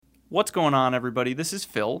What's going on, everybody? This is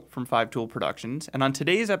Phil from Five Tool Productions, and on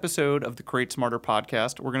today's episode of the Create Smarter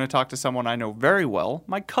podcast, we're going to talk to someone I know very well,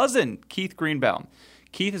 my cousin, Keith Greenbaum.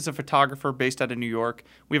 Keith is a photographer based out of New York.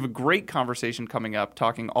 We have a great conversation coming up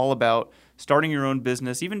talking all about starting your own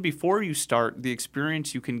business. Even before you start, the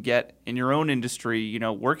experience you can get in your own industry,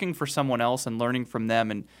 working for someone else and learning from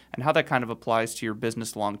them and how that kind of applies to your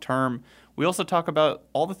business long term. We also talk about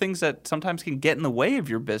all the things that sometimes can get in the way of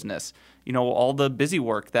your business, all the busy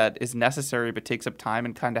work that is necessary but takes up time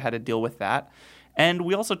and kind of how to deal with that. And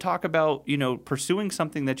we also talk about, pursuing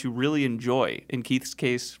something that you really enjoy, in Keith's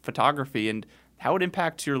case, photography, and how it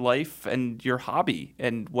impacts your life and your hobby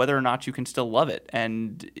and whether or not you can still love it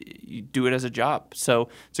and you do it as a job. So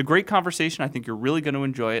it's a great conversation. I think you're really going to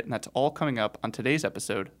enjoy it. And that's all coming up on today's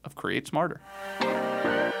episode of Create Smarter.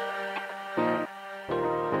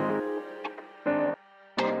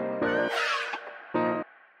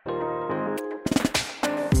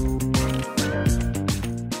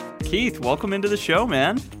 Keith, welcome into the show,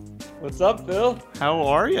 man. What's up, Phil? How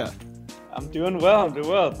are you? I'm doing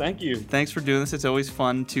well. Thank you. Thanks for doing this. It's always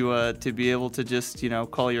fun to be able to just,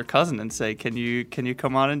 call your cousin and say, can you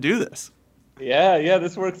come on and do this? Yeah,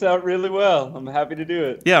 this works out really well. I'm happy to do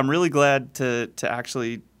it. Yeah, I'm really glad to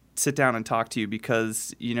actually sit down and talk to you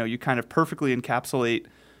because, you kind of perfectly encapsulate,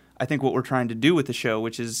 I think, what we're trying to do with the show,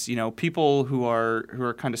 which is, people who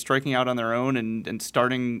are kind of striking out on their own and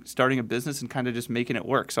starting a business and kind of just making it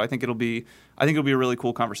work. So I think it'll be a really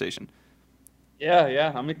cool conversation.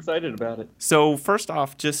 Yeah, I'm excited about it. So first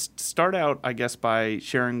off, just start out, I guess, by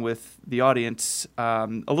sharing with the audience a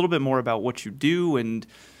little bit more about what you do and,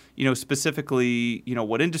 specifically,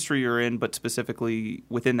 what industry you're in, but specifically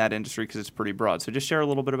within that industry because it's pretty broad. So just share a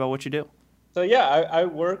little bit about what you do. So yeah, I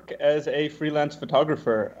work as a freelance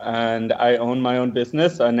photographer and I own my own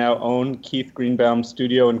business. I now own Keith Greenbaum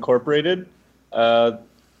Studio Incorporated. I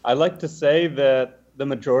like to say that the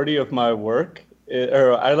majority of my work,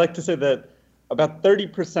 about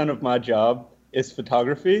 30% of my job is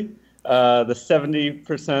photography. The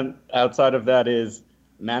 70% outside of that is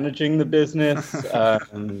managing the business,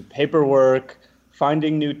 paperwork,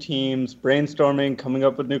 finding new teams, brainstorming, coming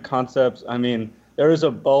up with new concepts. I mean, there is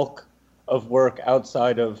a bulk of work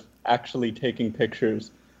outside of actually taking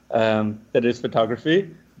pictures that is photography,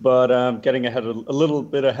 but getting a little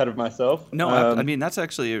bit ahead of myself. No, I mean, that's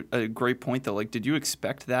actually a great point, though. Like, did you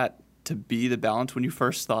expect that to be the balance when you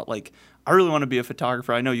first thought, like, I really want to be a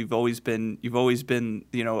photographer? I know you've always been,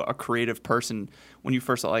 a creative person. When you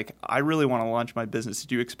first thought, like, I really want to launch my business,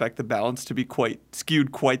 did you expect the balance to be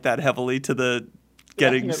skewed quite that heavily to the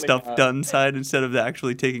getting Definitely stuff not. done side instead of the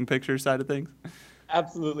actually taking pictures side of things?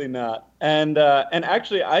 Absolutely not. And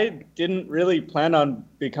actually, I didn't really plan on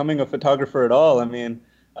becoming a photographer at all. I mean,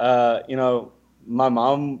 my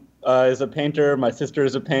mom is a painter. My sister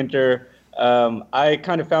is a painter. I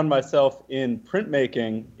kind of found myself in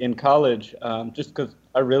printmaking in college just because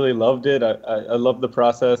I really loved it. I loved the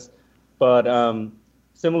process. But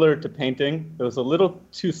similar to painting, it was a little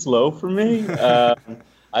too slow for me.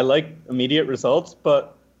 I like immediate results,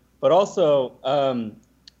 but also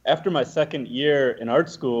after my second year in art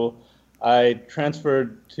school, I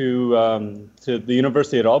transferred to the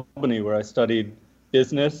University at Albany, where I studied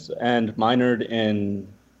business and minored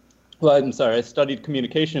I studied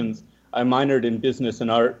communications. I minored in business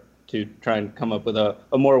and art to try and come up with a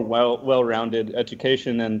more well-rounded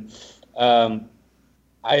education. And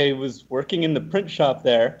I was working in the print shop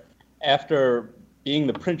there after being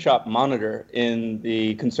the print shop monitor in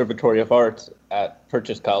the Conservatory of Arts at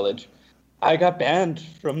Purchase College. I got banned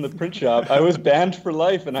from the print shop. I was banned for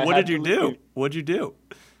life, and What did you do? What'd you do?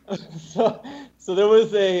 So there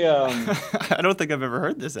was a. I don't think I've ever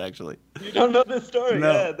heard this, actually. You don't know this story?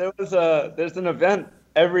 No. Yeah, there's an event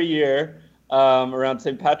every year around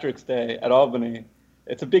St. Patrick's Day at Albany.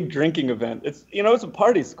 It's a big drinking event. It's a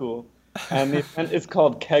party school, and the event is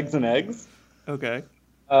called Kegs and Eggs. Okay.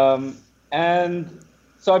 And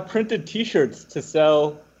so I printed T-shirts to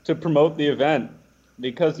sell to promote the event.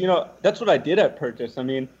 Because, that's what I did at Purchase. I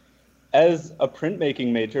mean, as a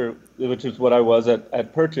printmaking major, which is what I was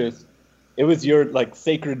at Purchase, it was your,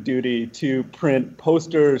 sacred duty to print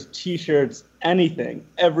posters, T-shirts,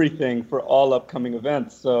 everything for all upcoming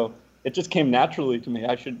events. So it just came naturally to me.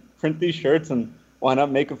 I should print these shirts and why not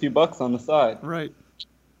make a few bucks on the side? Right.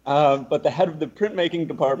 But the head of the printmaking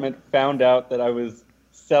department found out that I was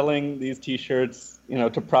selling these T-shirts,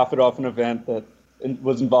 to profit off an event that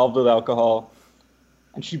was involved with alcohol.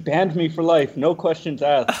 And she banned me for life, no questions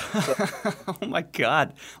asked. So, oh my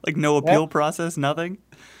God! Like no appeal process, nothing.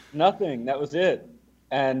 Nothing. That was it.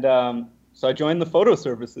 And so I joined the photo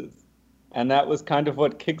services, and that was kind of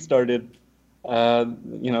what kickstarted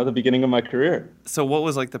the beginning of my career. So what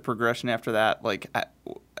was like the progression after that? Like,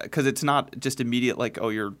 because it's not just immediate, like, oh,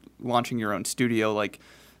 you're launching your own studio. Like,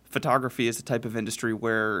 photography is a type of industry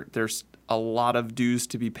where there's a lot of dues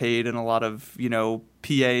to be paid and a lot of,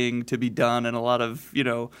 PAing to be done and a lot of,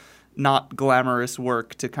 not glamorous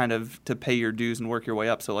work to kind of to pay your dues and work your way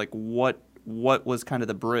up. So like what was kind of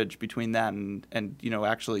the bridge between that and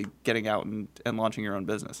actually getting out and launching your own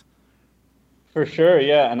business? For sure,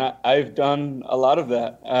 yeah, and I've done a lot of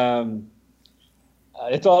that.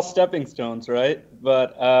 It's all stepping stones, right?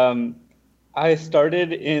 But I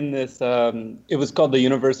started in this. It was called the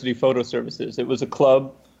University Photo Services. It was a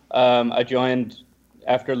club. I joined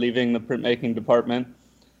after leaving the printmaking department,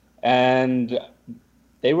 and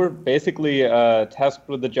they were basically tasked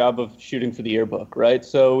with the job of shooting for the yearbook, right?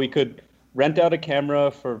 So we could rent out a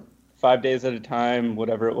camera for 5 days at a time,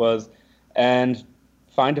 whatever it was, and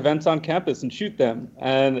find events on campus and shoot them.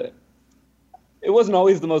 And it wasn't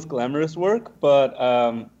always the most glamorous work, but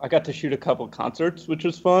I got to shoot a couple concerts, which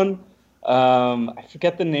was fun. I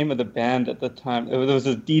forget the name of the band at the time. There was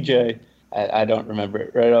a DJ. I don't remember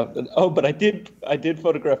it right off. Oh, but I did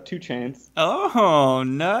photograph 2 Chainz. Oh,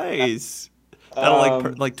 nice.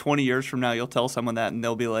 That'll like 20 years from now, you'll tell someone that and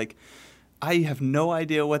they'll be like, I have no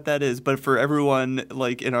idea what that is, but for everyone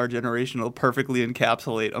like in our generation, it'll perfectly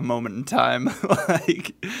encapsulate a moment in time.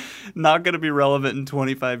 Like, not going to be relevant in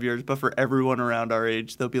 25 years, but for everyone around our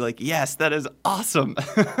age, they'll be like, yes, that is awesome.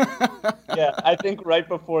 Yeah, I think right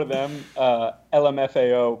before them,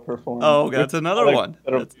 LMFAO performed. Oh, that's another one.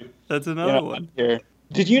 That's another one. Here.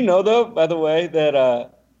 Did you know, though, by the way, that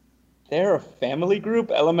they're a family group,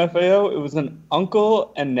 LMFAO? It was an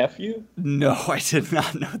uncle and nephew? No, I did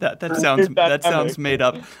not know that. That sounds made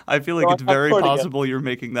up. I feel like it's very possible you're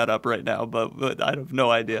making that up right now, but I have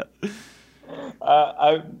no idea.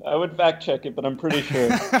 I would fact check it, but I'm pretty sure.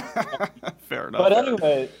 Fair enough. But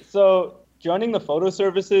anyway, so joining the photo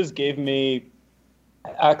services gave me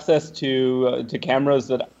access to cameras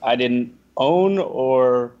that I didn't own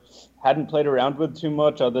or hadn't played around with too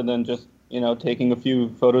much, other than just taking a few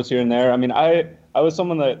photos here and there. I mean, I was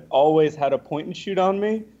someone that always had a point and shoot on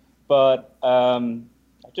me, but I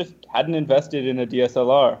just hadn't invested in a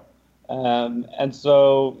DSLR. And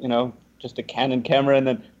so, just a Canon camera, and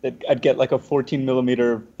then I'd get like a 14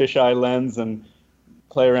 millimeter fisheye lens and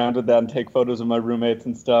play around with that and take photos of my roommates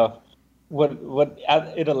and stuff. What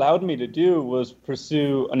it allowed me to do was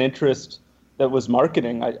pursue an interest that was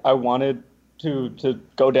marketing. I wanted to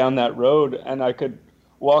go down that road, and I could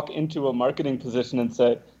walk into a marketing position and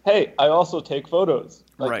say, hey, I also take photos.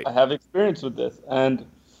 Right. I have experience with this. And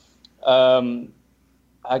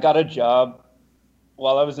I got a job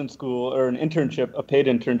while I was in school, or an internship, a paid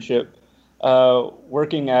internship,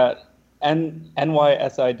 working at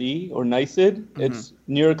NYSID, or NYSID. Mm-hmm. It's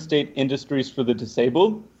New York State Industries for the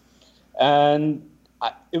Disabled. And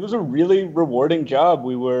it was a really rewarding job.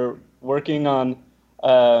 We were working on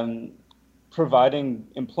providing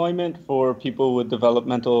employment for people with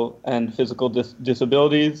developmental and physical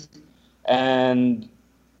disabilities, and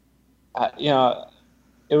it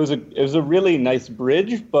was a really nice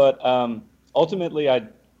bridge. But ultimately, I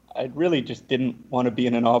really just didn't want to be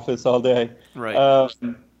in an office all day. Right.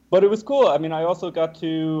 But it was cool. I mean, I also got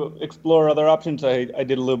to explore other options. I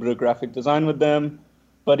did a little bit of graphic design with them,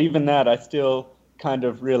 but even that, I still kind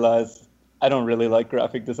of realized I don't really like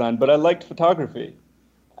graphic design, but I liked photography.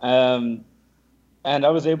 And I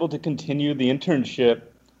was able to continue the internship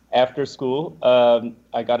after school.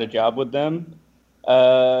 I got a job with them.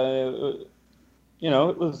 It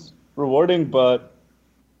was rewarding, but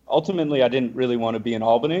ultimately I didn't really want to be in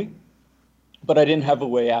Albany, but I didn't have a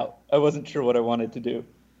way out. I wasn't sure what I wanted to do.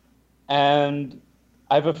 And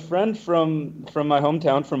I have a friend from my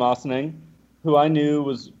hometown, from Ossining, who I knew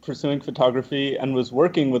was pursuing photography and was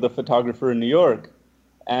working with a photographer in New York.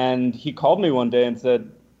 And he called me one day and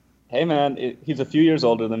said, hey, man, he's a few years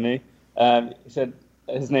older than me. He said,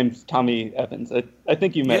 his name's Tommy Evans. I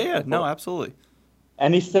think you met. Yeah, no, absolutely.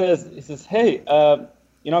 And he says, hey,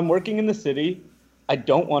 I'm working in the city. I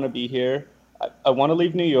don't want to be here. I want to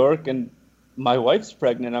leave New York, and my wife's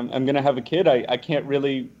pregnant. I'm going to have a kid. I can't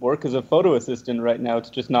really work as a photo assistant right now. It's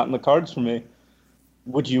just not in the cards for me.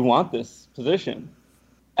 Would you want this position?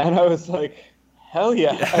 And I was like, hell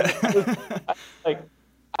yeah.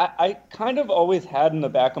 I kind of always had in the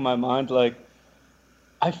back of my mind, like,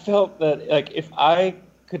 I felt that, like, if I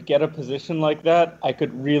could get a position like that, I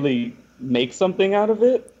could really make something out of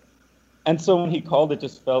it. And so when he called, it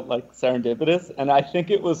just felt like serendipitous. And I think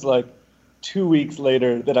it was like 2 weeks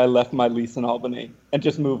later that I left my lease in Albany and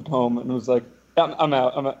just moved home and was like, I'm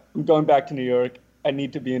out. I'm going back to New York. I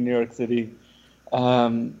need to be in New York City.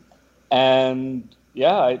 And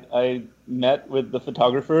yeah, I met with the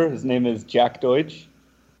photographer. His name is Jack Deutsch.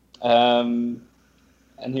 And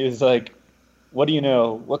he was like, what do you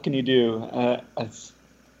know? What can you do? It's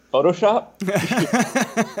Photoshop?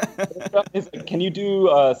 He's like, can you do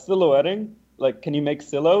silhouetting? Like, can you make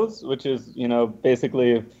silhouettes? Which is,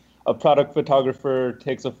 basically if a product photographer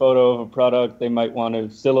takes a photo of a product, they might want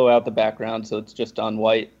to silhouette out the background so it's just on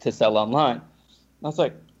white to sell online. And I was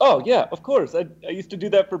like, oh, yeah, of course. I used to do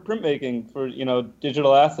that for printmaking, for,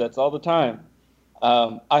 digital assets all the time.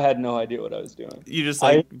 I had no idea what I was doing. You just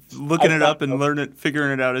looking it up and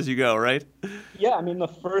figuring it out as you go, right? Yeah, I mean, the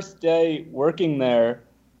first day working there,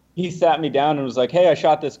 he sat me down and was like, hey, I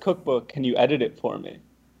shot this cookbook. Can you edit it for me?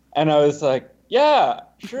 And I was like, yeah,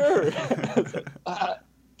 sure. I was like,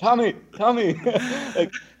 Tommy,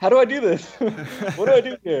 like, how do I do this? What do I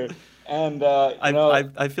do here? And,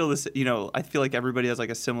 I feel this, I feel like everybody has like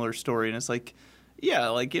a similar story, and it's like, yeah,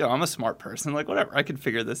 like, I'm a smart person, like, whatever, I can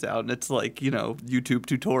figure this out. And it's like, YouTube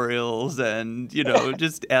tutorials and,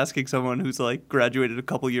 just asking someone who's like graduated a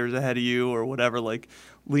couple years ahead of you or whatever, like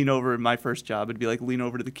lean over. In my first job, it'd be like lean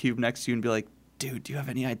over to the cube next to you and be like, dude, do you have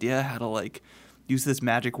any idea how to like use this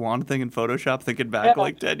magic wand thing in Photoshop? Thinking back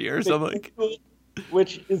like 10 years, I'm like...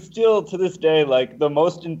 Which is still to this day like the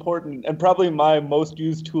most important and probably my most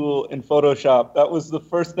used tool in Photoshop. That was the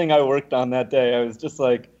first thing I worked on that day. I was just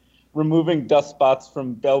like removing dust spots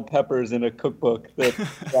from bell peppers in a cookbook that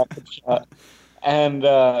Jack had shot. And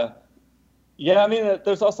yeah, I mean,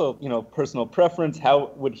 there's also, personal preference.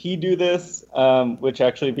 How would he do this? Which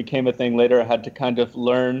actually became a thing later. I had to kind of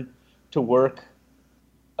learn to work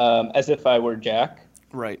as if I were Jack.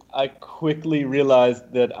 Right. I quickly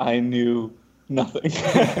realized that I knew nothing.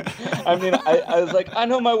 I mean, I was like, I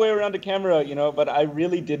know my way around a camera, but I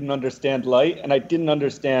really didn't understand light, and I didn't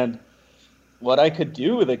understand what I could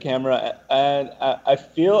do with a camera. And I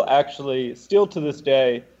feel actually, still to this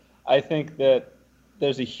day, I think that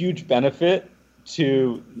there's a huge benefit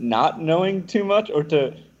to not knowing too much, or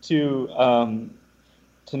to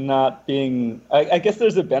not being, I guess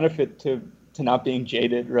there's a benefit to not being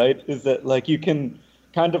jaded, right? Is that like you can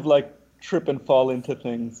kind of like trip and fall into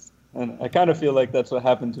things. And I kind of feel like that's what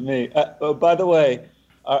happened to me. Oh, by the way,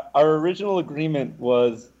 our original agreement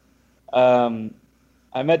was, I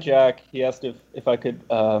met Jack. He asked if I could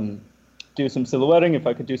do some silhouetting, if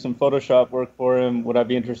I could do some Photoshop work for him. Would I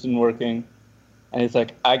be interested in working? And he's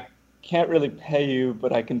like, I can't really pay you,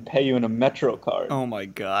 but I can pay you in a Metro card. Oh my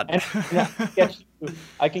God. And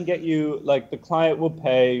I can get you, like, the client will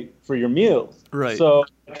pay for your meals. Right. So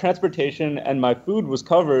transportation and my food was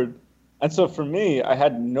covered. And so for me, I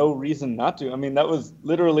had no reason not to. I mean, that was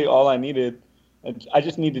literally all I needed. I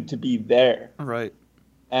just needed to be there. Right.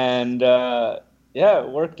 And yeah, it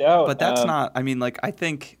worked out. But that's not. I mean, like, I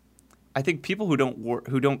think people who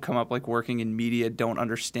don't come up like working in media don't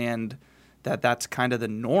understand that that's kind of the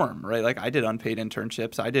norm, right? Like, I did unpaid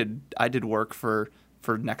internships. I did work for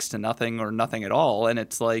next to nothing or nothing at all, and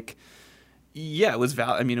it's like, yeah, it was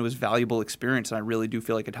it was valuable experience, and I really do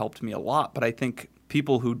feel like it helped me a lot. But I think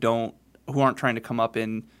people who aren't trying to come up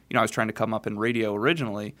in, I was trying to come up in radio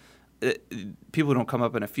originally. People who don't come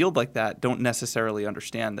up in a field like that don't necessarily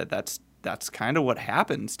understand that that's kind of what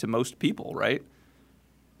happens to most people, right?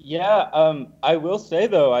 Yeah, I will say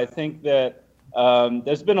though, I think that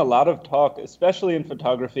there's been a lot of talk, especially in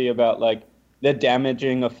photography, about like the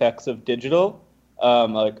damaging effects of digital.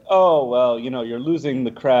 Like, oh well, you're losing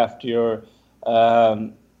the craft.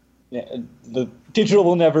 The digital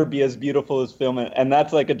will never be as beautiful as film, and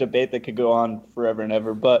that's like a debate that could go on forever and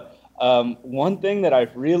ever. But one thing that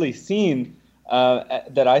I've really seen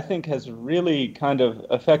that I think has really kind of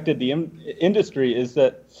affected the industry is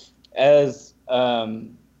that as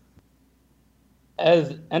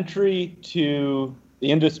entry to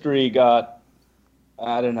the industry got,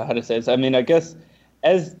 I don't know how to say this. I mean, I guess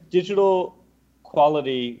as digital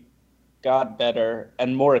quality got better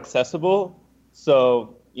and more accessible,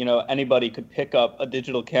 so anybody could pick up a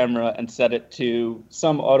digital camera and set it to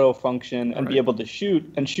some auto function and be able to shoot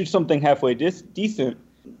something halfway decent.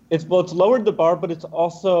 It's lowered the bar, but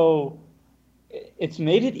it's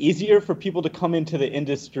made it easier for people to come into the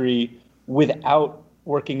industry without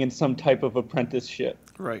working in some type of apprenticeship.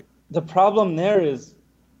 Right. The problem there is,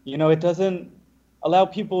 it doesn't allow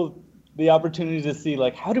people the opportunity to see,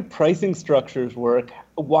 like, how do pricing structures work?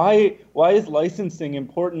 Why is licensing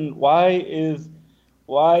important? Why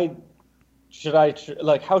should I,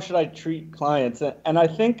 how should I treat clients? And I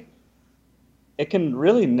think it can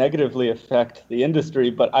really negatively affect the industry,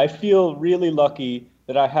 but I feel really lucky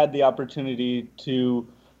that I had the opportunity to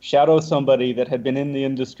shadow somebody that had been in the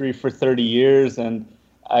industry for 30 years, and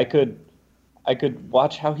I could I could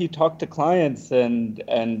watch how he talked to clients and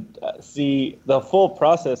see the full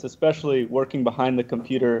process, especially working behind the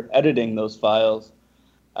computer editing those files.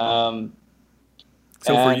 Um,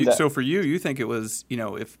 and So for you, you think it was,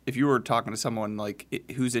 if you were talking to someone like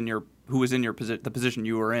who was in the position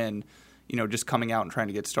you were in, just coming out and trying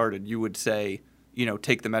to get started, you would say,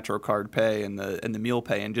 take the MetroCard pay and the meal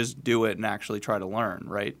pay and just do it and actually try to learn,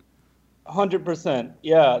 right? 100%.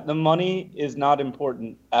 Yeah, the money is not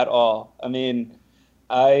important at all. I mean,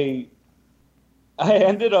 I I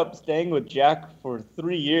ended up staying with Jack for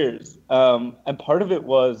 3 years, and part of it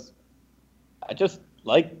was I just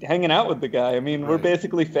liked hanging out with the guy. I mean, we're Right.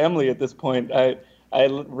 basically family at this point. I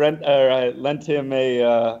lent him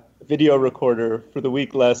a video recorder for the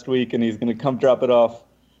week last week, and he's going to come drop it off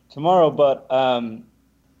tomorrow. But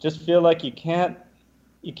just feel like you can't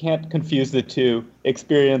confuse the two,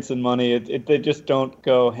 experience and money. They just don't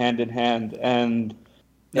go hand in hand. And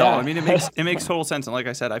No, I yeah. mean it makes total sense, and like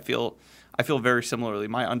I said, I feel very similarly.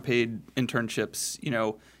 My unpaid internships,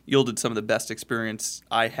 yielded some of the best experience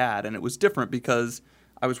I had, and it was different because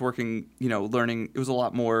I was working, learning. It was a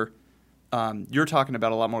lot more. You're talking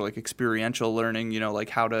about a lot more like experiential learning, like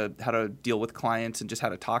how to deal with clients and just how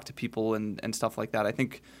to talk to people and stuff like that. I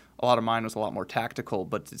think a lot of mine was a lot more tactical,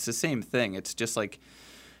 but it's the same thing. It's just like,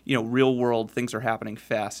 real world things are happening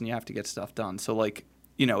fast, and you have to get stuff done. So like,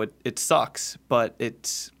 it sucks, but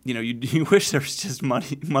it's, you wish there was just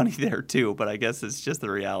money there too. But I guess it's just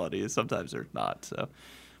the reality is sometimes there's not. So,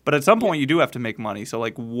 but at some point you do have to make money. So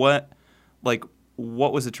like what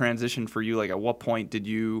was the transition for you? Like at what point did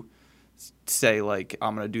you say like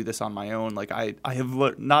I'm gonna do this on my own? Like I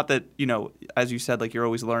have not that as you said, like you're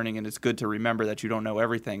always learning, and it's good to remember that you don't know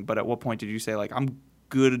everything. But at what point did you say like I'm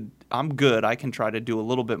good, I can try to do a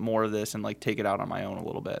little bit more of this and like take it out on my own a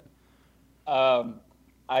little bit? Um,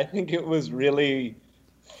 I think it was really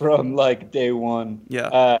from like day one.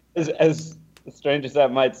 Yeah. As strange as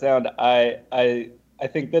that might sound, I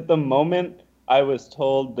think that the moment I was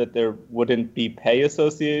told that there wouldn't be pay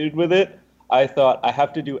associated with it, I thought I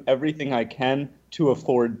have to do everything I can to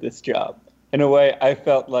afford this job. In a way, I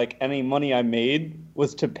felt like any money I made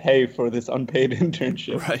was to pay for this unpaid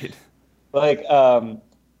internship. Right. Like,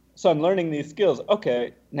 so I'm learning these skills.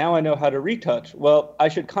 Okay, now I know how to retouch. Well, I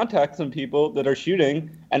should contact some people that are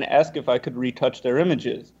shooting and ask if I could retouch their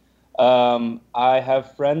images. I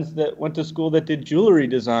have friends that went to school that did jewelry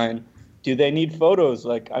design. Do they need photos?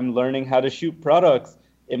 Like, I'm learning how to shoot products.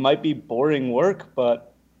 It might be boring work,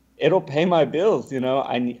 but it'll pay my bills.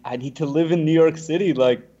 I need to live in New York City.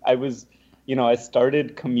 Like, I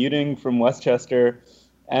started commuting from Westchester,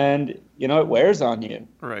 and it wears on you.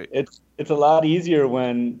 Right. It's a lot easier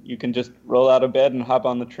when you can just roll out of bed and hop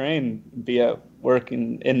on the train, be at work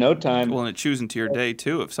in no time. Well, and it chews into your day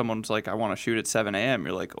too. If someone's like, I want to shoot at 7 a.m.,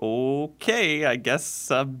 you're like, okay, I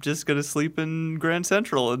guess I'm just going to sleep in Grand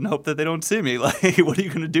Central and hope that they don't see me. Like, what are you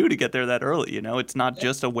going to do to get there that early? It's not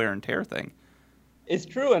just a wear and tear thing. It's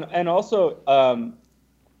true. And also,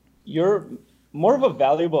 you're more of a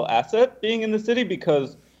valuable asset being in the city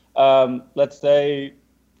because, let's say,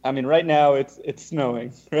 I mean, right now it's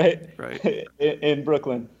snowing, right? Right. in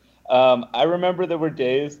Brooklyn. I remember there were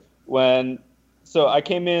days when, so I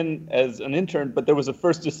came in as an intern, but there was a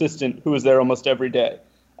first assistant who was there almost every day.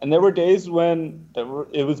 And there were days when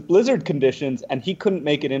it was blizzard conditions and he couldn't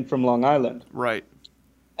make it in from Long Island. Right.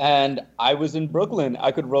 And I was in Brooklyn.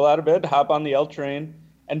 I could roll out of bed, hop on the L train,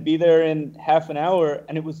 and be there in half an hour,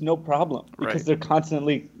 and it was no problem because Right. they're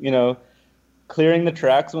constantly, clearing the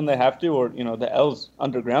tracks when they have to, or the L's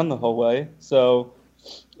underground the whole way, so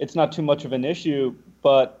it's not too much of an issue.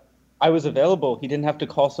 But I was available. He didn't have to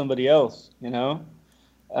call somebody else.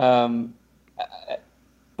 Um,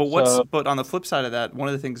 But on the flip side of that, one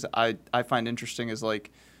of the things I find interesting is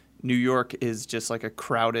like New York is just like a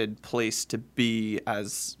crowded place to be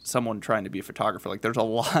as someone trying to be a photographer. Like there's a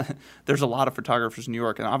lot of photographers in New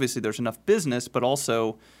York, and obviously there's enough business, but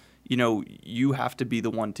also, you have to be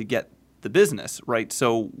the one to get the business, right?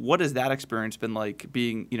 So what has that experience been like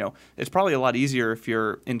being, it's probably a lot easier if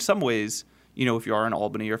you're in some ways, if you are in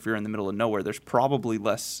Albany or if you're in the middle of nowhere, there's probably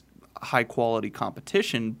less high quality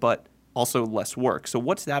competition, but also less work. So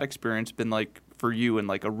what's that experience been like for you in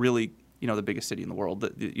like a really, the biggest city in the world,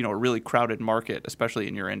 a really crowded market, especially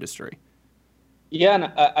in your industry? yeah, and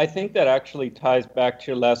I think that actually ties back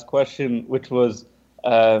to your last question, which was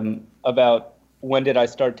about when did I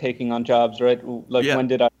start taking on jobs, right? Like, Yeah. when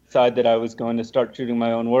did I decide that I was going to start shooting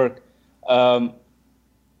my own work?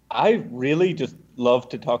 I really just love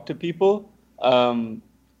to talk to people.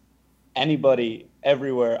 Anybody,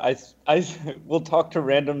 everywhere. I will talk to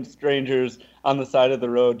random strangers on the side of the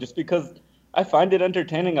road just because I find it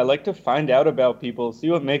entertaining. I like to find out about people, see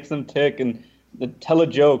what makes them tick, and tell a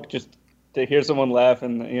joke just to hear someone laugh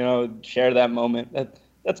and share that moment.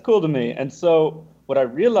 That's cool to me. And so what I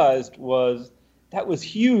realized was that was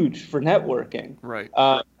huge for networking. Right.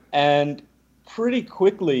 And pretty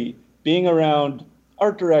quickly, being around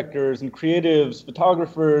art directors and creatives,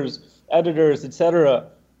 photographers, editors, etc.,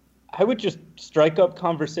 I would just strike up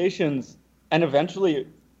conversations, and eventually,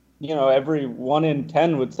 every 1 in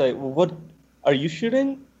 10 would say, "Well, what are you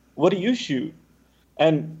shooting? What do you shoot?"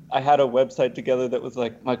 And I had a website together that was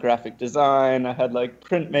like my graphic design. I had like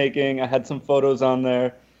printmaking. I had some photos on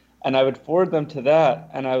there, and I would forward them to that.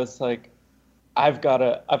 And I was like, I've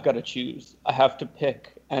gotta choose. I have to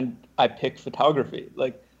pick, and I pick photography.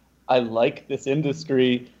 Like, I like this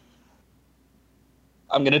industry.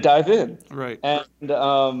 I'm gonna dive in. Right.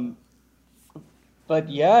 And but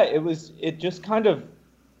yeah, it just kind of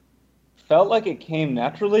felt like it came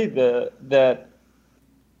naturally that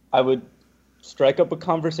I would strike up a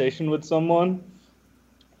conversation with someone.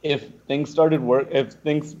 If things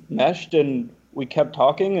meshed and we kept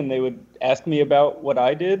talking and they would ask me about what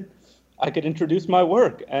I did, I could introduce my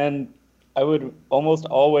work. And I would almost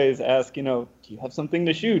always ask, do you have something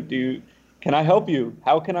to shoot? Can I help you?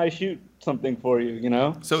 How can I shoot something for you,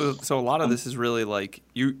 So a lot of this is really like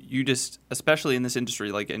you just, especially in this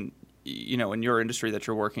industry, like in your industry that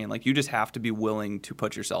you're working in, like you just have to be willing to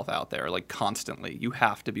put yourself out there, like constantly. You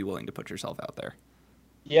have to be willing to put yourself out there.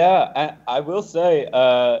 Yeah, I will say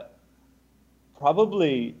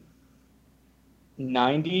probably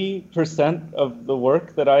 90% of the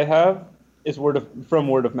work that I have is from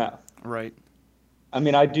word of mouth. Right. I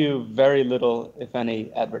mean, I do very little, if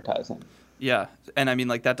any, advertising. Yeah. And I mean,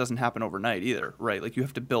 like, that doesn't happen overnight either, right? Like, you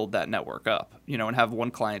have to build that network up, and have one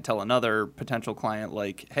client tell another potential client,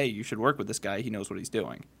 like, hey, you should work with this guy. He knows what he's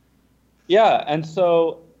doing. Yeah. And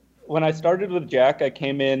so when I started with Jack, I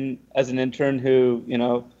came in as an intern who,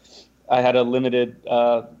 I had a limited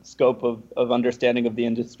scope of understanding of the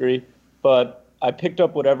industry, but I picked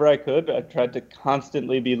up whatever I could. I tried to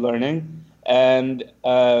constantly be learning. And,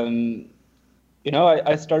 I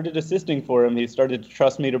started assisting for him. He started to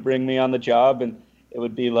trust me to bring me on the job, and it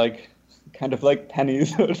would be like kind of like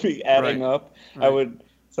pennies that would be adding up. Right. I would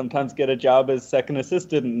sometimes get a job as second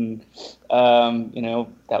assistant, and,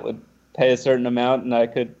 that would pay a certain amount, and I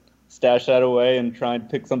could stash that away and try and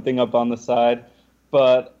pick something up on the side.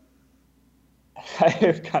 But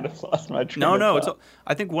I've kind of lost my train of thought.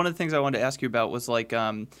 I think one of the things I wanted to ask you about was like,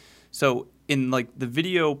 so in like the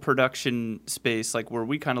video production space, like where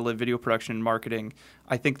we kind of live, video production and marketing,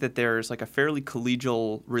 I think that there's like a fairly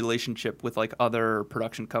collegial relationship with like other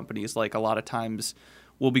production companies. Like a lot of times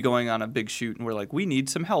we'll be going on a big shoot and we're like, we need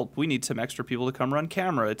some help. We need some extra people to come run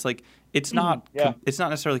camera. It's like, it's not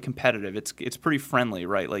necessarily competitive. It's pretty friendly,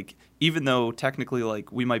 right? Like even though technically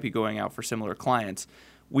like we might be going out for similar clients,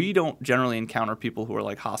 we don't generally encounter people who are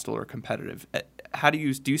like hostile or competitive. How do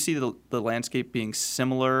you see the landscape being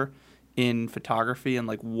similar in photography, and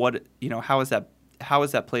like what, how has that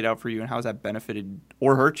played out for you, and how has that benefited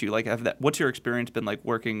or hurt you? Like what's your experience been like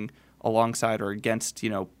working alongside or against,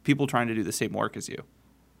 people trying to do the same work as you?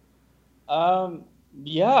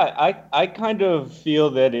 Yeah, I kind of feel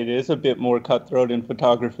that it is a bit more cutthroat in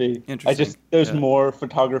photography. Interesting. There's more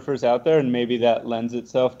photographers out there, and maybe that lends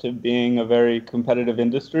itself to being a very competitive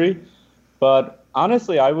industry. But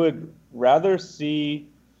honestly, I would rather see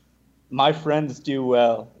my friends do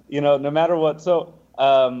well, no matter what. So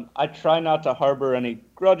I try not to harbor any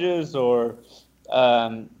grudges or,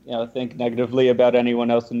 think negatively about anyone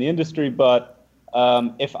else in the industry. But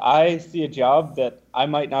if I see a job that I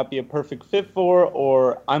might not be a perfect fit for,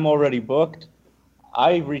 or I'm already booked,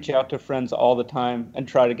 I reach out to friends all the time and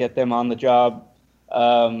try to get them on the job.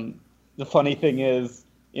 The funny thing is,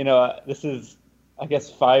 this is, I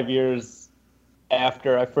guess, 5 years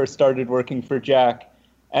after I first started working for Jack,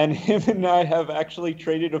 and him and I have actually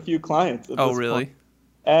traded a few clients. Oh, really? Point.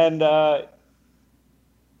 And I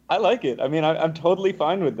like it. I mean, I'm totally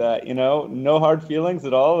fine with that. No hard feelings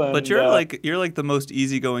at all. And, but you're like the most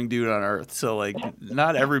easygoing dude on earth. So like,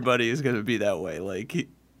 not everybody is going to be that way. Like,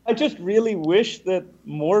 I just really wish that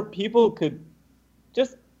more people could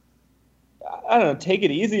just, I don't know, take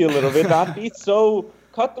it easy a little bit, not be so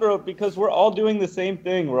cutthroat, because we're all doing the same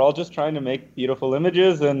thing. We're all just trying to make beautiful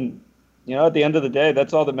images, and at the end of the day,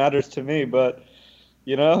 that's all that matters to me. But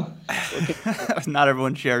not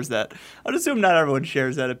everyone shares that. I'd assume not everyone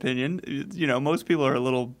shares that opinion. Most people are a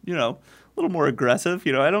little more aggressive.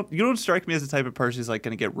 You don't strike me as the type of person who's like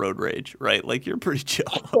going to get road rage, right? Like you're pretty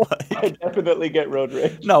chill. I definitely get road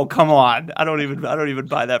rage. No, come on. I don't even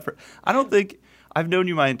buy that. I've known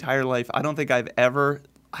you my entire life. I don't think I've ever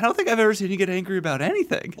I don't think I've ever seen you get angry about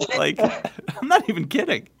anything. Like, I'm not even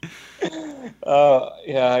kidding.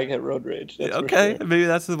 Yeah, I get road rage. That's Okay, for sure. maybe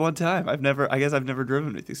that's the one time. I guess I've never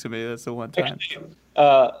driven with you, so maybe that's the one time. Actually,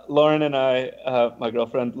 Lauren and I, my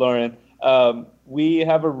girlfriend Lauren, we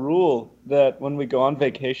have a rule that when we go on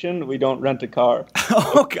vacation, we don't rent a car.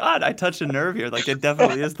 Oh God, I touched a nerve here. Like, it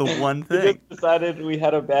definitely is the one We thing. just decided we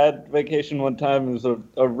had a bad vacation one time. It was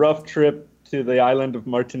a rough trip to the island of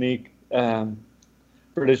Martinique,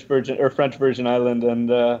 British Virgin or French Virgin Island,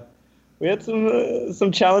 and we had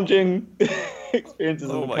some challenging experiences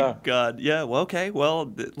in Oh the my car. God. Yeah. Well, okay.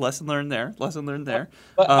 Well, lesson learned there. Lesson learned there.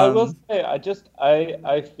 But I will Um, say,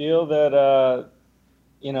 I feel that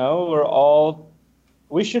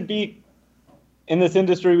we should be in this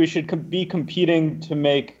industry. We should be competing to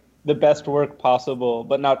make the best work possible,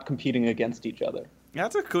 but not competing against each other.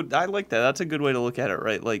 That's a good. I like that. That's a good way to look at it,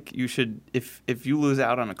 right? Like you should, if you lose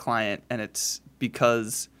out on a client and it's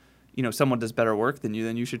because, someone does better work than you,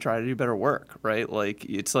 then you should try to do better work, right? Like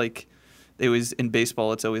it's like, it was in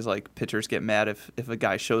baseball. It's always like pitchers get mad if a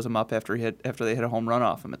guy shows them up after they hit a home run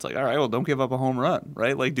off him. It's like, all right, well, don't give up a home run,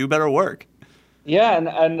 right? Like do better work. Yeah,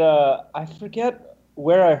 and I forget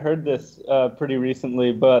where I heard this pretty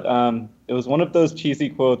recently, but it was one of those cheesy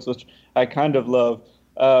quotes which I kind of love.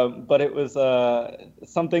 But it was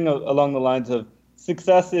something along the lines of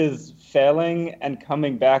success is failing and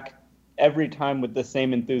coming back every time with the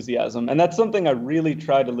same enthusiasm. And that's something I really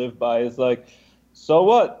try to live by is like, so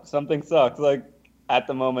what? Something sucks. Like at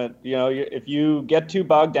the moment, if you get too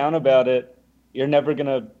bogged down about it, you're never going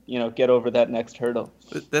to, get over that next hurdle.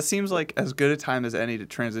 That seems like as good a time as any to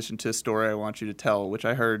transition to a story I want you to tell, which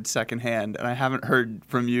I heard secondhand, and I haven't heard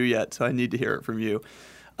from you yet, so I need to hear it from you.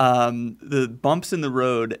 The bumps in the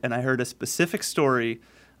road, and I heard a specific story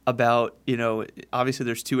about, obviously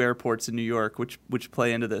there's 2 airports in New York which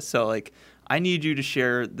play into this. So, like, I need you to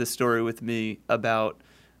share this story with me about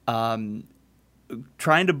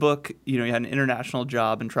trying to book, you had an international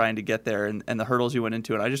job and trying to get there and the hurdles you went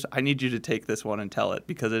into. And I need you to take this one and tell it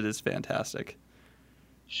because it is fantastic.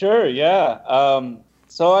 Sure, yeah.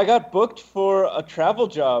 So I got booked for a travel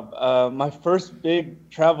job, my first big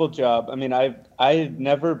travel job. I mean, I had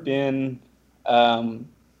never been to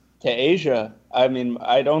Asia. I mean,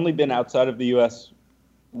 I'd only been outside of the U.S.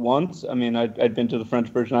 once. I mean, I'd been to the French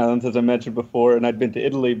Virgin Islands, as I mentioned before, and I'd been to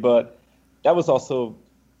Italy, but that was also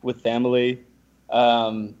with family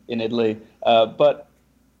in Italy. But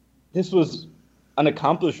this was an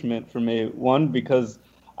accomplishment for me. One, because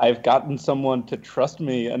I've gotten someone to trust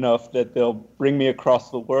me enough that they'll bring me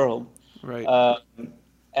across the world. Right.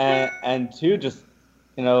 And two, just,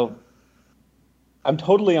 I'm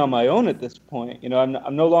totally on my own at this point.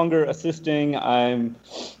 I'm no longer assisting. I'm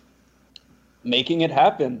making it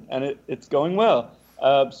happen, and it's going well.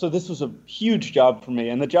 So this was a huge job for me,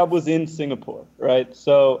 and the job was in Singapore, right?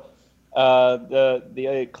 So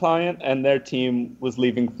the client and their team was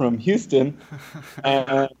leaving from Houston,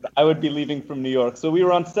 and I would be leaving from New York. So we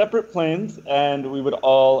were on separate planes, and we would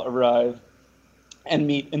all arrive and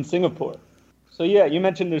meet in Singapore. So yeah, you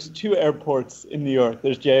mentioned there's 2 airports in New York.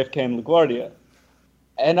 There's JFK and LaGuardia.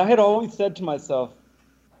 And I had always said to myself,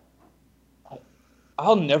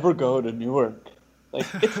 I'll never go to Newark. Like,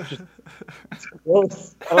 it's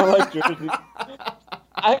gross. I don't like Jersey.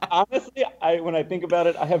 I honestly, when I think about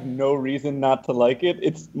it, I have no reason not to like it.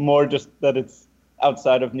 It's more just that it's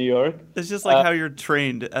outside of New York. It's just like how you're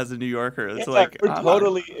trained as a New Yorker. It's Yeah, like, we're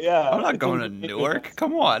totally, I'm not it's going to ridiculous. Newark.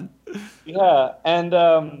 Come on. Yeah,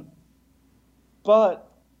 and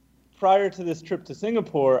but prior to this trip to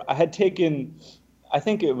Singapore, I had taken, I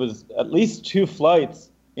think it was at least 2 flights.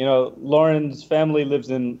 Lauren's family lives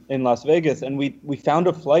in Las Vegas, and we found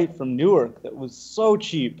a flight from Newark that was so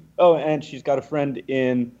cheap. Oh, and she's got a friend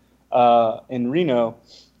in Reno,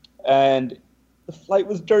 and the flight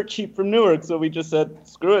was dirt cheap from Newark. So we just said,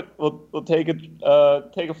 screw it, we'll take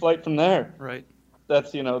a flight from there. Right.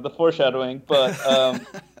 That's the foreshadowing, but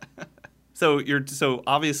So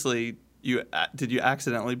obviously did you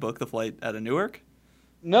accidentally book the flight out of Newark?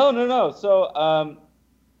 No. So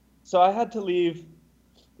I had to leave.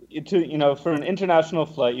 For an international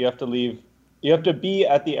flight, you have to be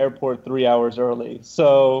at the airport 3 hours early.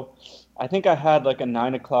 So I think I had like a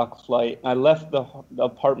 9 o'clock flight. I left the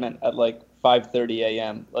apartment at like 5:30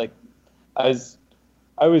 a.m. Like I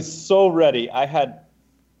was so ready. I had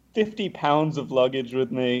 50 pounds of luggage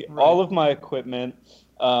with me, Right. all of my equipment.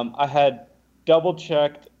 I had double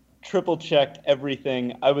checked, triple checked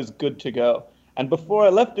everything. I was good to go. And before I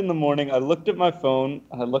left in the morning, I looked at my phone,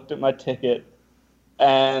 I looked at my ticket,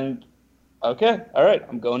 and okay, all right,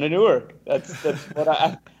 I'm going to Newark. That's what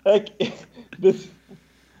I like. This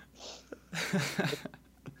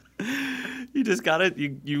You just got it.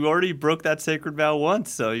 You already broke that sacred vow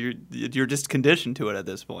once, so you're just conditioned to it at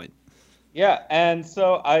this point. Yeah, and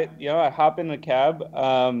so I hop in a cab.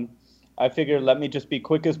 I figured let me just be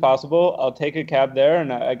quick as possible. I'll take a cab there,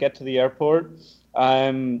 and I get to the airport.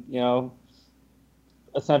 I'm,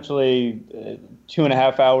 essentially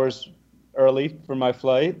 2.5 hours early for my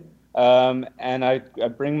flight. And I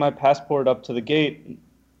bring my passport up to the gate,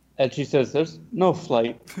 and she says, "There's no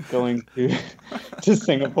flight going to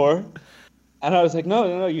Singapore." And I was like,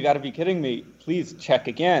 no, you got to be kidding me. Please check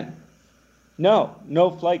again.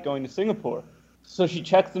 No flight going to Singapore. So she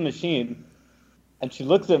checks the machine, and she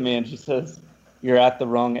looks at me and she says, "You're at the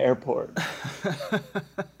wrong airport."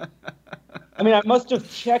 I mean, I must have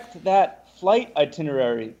checked that flight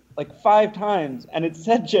itinerary like 5 times, and it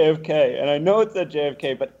said JFK, and I know it said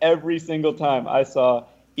JFK, but every single time I saw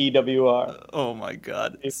EWR. Oh my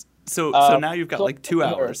God. So now you've got like 2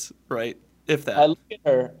 hours, right? If that. I look at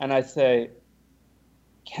her and I say,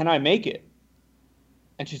 "Can I make it?"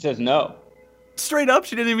 And she says, "No." Straight up?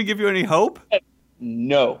 She didn't even give you any hope?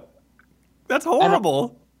 No. That's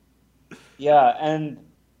horrible. And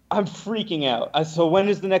I'm freaking out. So when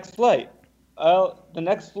is the next flight? Well, the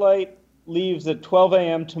next flight leaves at 12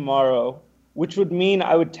 a.m. tomorrow, which would mean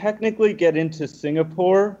I would technically get into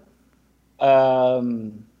Singapore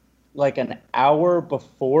like an hour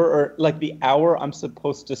before, or like the hour I'm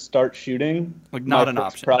supposed to start shooting. Like not an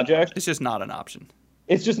option. Project. It's just not an option.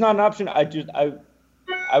 It's just not an option.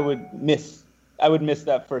 I would miss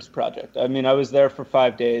that first project. I mean, I was there for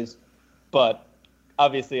 5 days, but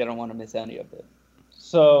obviously I don't want to miss any of it.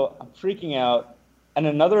 So I'm freaking out, and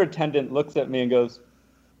another attendant looks at me and goes,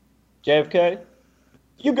 "JFK,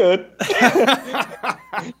 you good?"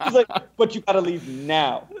 He's like, "But you got to leave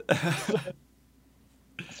now."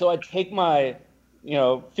 So I take my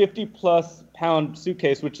 50+ pound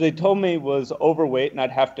suitcase, which they told me was overweight and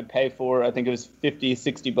I'd have to pay for. I think it was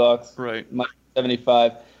 $50-$60. Right. My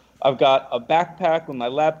 75. I've got a backpack with my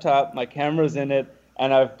laptop, my camera's in it,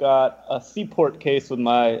 and I've got a Seaport case with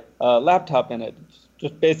my laptop in it.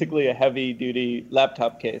 Just basically a heavy-duty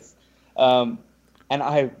laptop case. And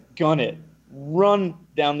I gun it, run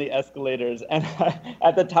down the escalators, and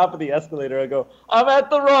at the top of the escalator, I go, "I'm at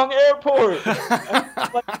the wrong airport!"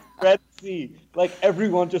 Like Red Sea. Like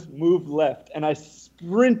everyone just moved left, and I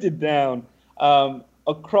sprinted down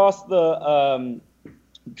across the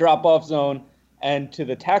drop-off zone and to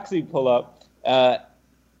the taxi pull-up,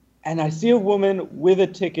 and I see a woman with a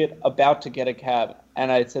ticket about to get a cab,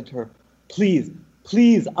 and I said to her, please,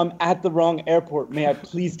 I'm at the wrong airport. May I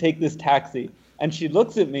please take this taxi?" And she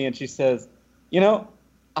looks at me and she says,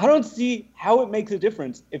 "I don't see how it makes a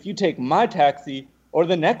difference if you take my taxi or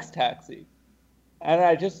the next taxi." And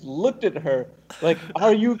I just looked at her like,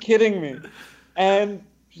 "Are you kidding me?" And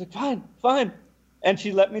she's like, fine. And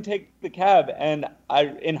she let me take the cab. And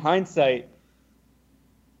in hindsight,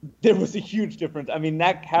 there was a huge difference. I mean,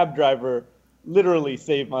 that cab driver literally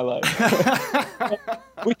saved my life.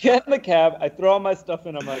 We get in the cab. I throw all my stuff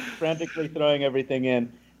in. I'm like frantically throwing everything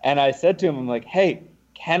in. And I said to him, I'm like, "Hey,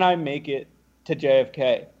 can I make it to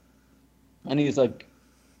JFK?" And he's like,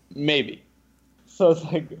 "Maybe." So it's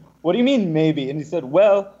like, "What do you mean maybe?" And he said,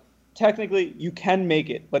 "Well, technically you can make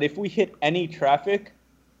it, but if we hit any traffic,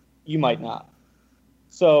 you might not.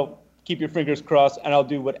 So keep your fingers crossed, and I'll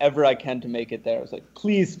do whatever I can to make it there." I was like,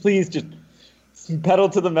 please, just pedal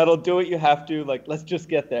to the metal, do what you have to. Like, let's just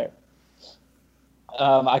get there.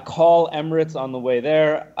 I call Emirates on the way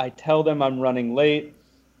there. I tell them I'm running late.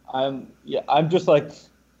 I'm just like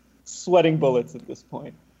sweating bullets at this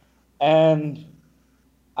point. And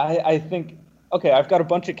I think, okay, I've got a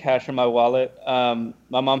bunch of cash in my wallet. My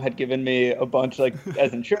mom had given me a bunch like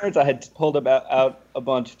as insurance. I had pulled out a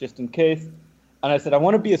bunch just in case. And I said, I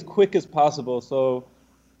want to be as quick as possible. So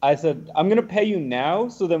I said, I'm going to pay you now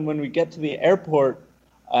so then when we get to the airport,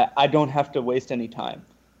 I don't have to waste any time.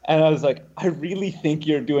 And I was like, I really think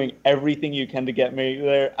you're doing everything you can to get me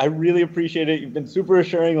there. I really appreciate it. You've been super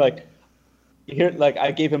assuring. Like,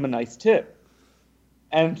 I gave him a nice tip.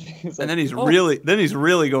 And he's like, and then he's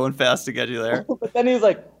really going fast to get you there. But then he's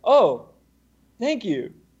like, "Oh, thank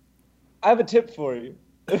you. I have a tip for you."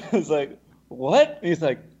 I was like, "What?" And he's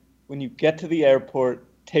like, "When you get to the airport,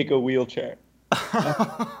 take a wheelchair."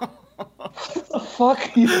 What the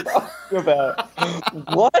fuck are you talking about?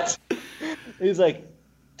 What? He's like,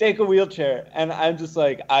 "Take a wheelchair." And I'm just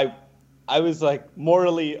like, I was like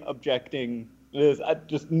morally objecting. There's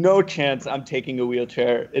just no chance I'm taking a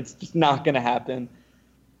wheelchair. It's just not going to happen.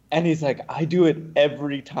 And he's like, "I do it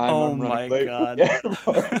every time I'm running late." Oh my God.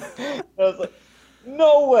 I was like,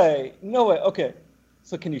 no way. Okay.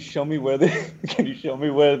 So can you show me where the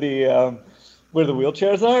where the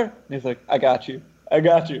wheelchairs are? And he's like, I got you. I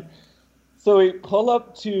got you. So we pull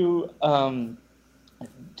up to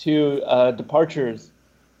departures,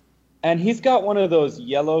 and he's got one of those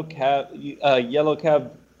yellow cab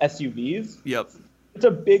SUVs. Yep. It's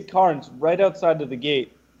a big car, and it's right outside of the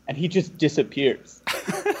gate, and he just disappears.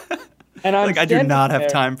 And I'm like, I do not have there.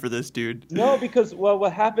 time for this, dude. No, because, well,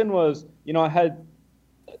 what happened was, I had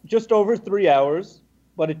just over 3 hours,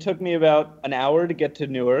 but it took me about an hour to get to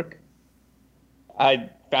Newark. I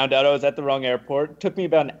found out I was at the wrong airport. It took me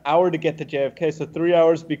about an hour to get to JFK, so 3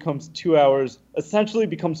 hours becomes 2 hours, essentially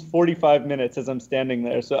becomes 45 minutes as I'm standing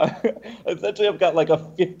there. So essentially I've got like a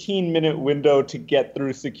 15-minute window to get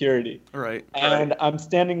through security. Right. And I'm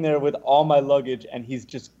standing there with all my luggage, and he's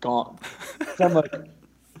just gone. So I'm like,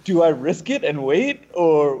 do I risk it and wait,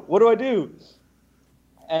 or what do I do?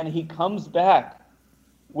 And he comes back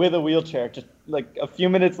with a wheelchair. Just like a few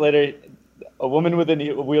minutes later, a woman with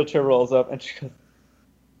a wheelchair rolls up, and she goes,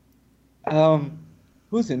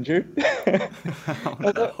 who's injured? Oh, no. I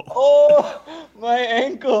was like, oh, my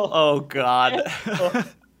ankle. Oh, God.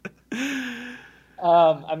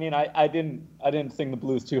 I mean, I didn't sing the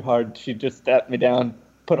blues too hard. She just sat me down,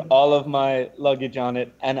 put all of my luggage on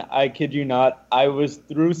it, and I kid you not, I was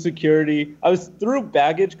through security. I was through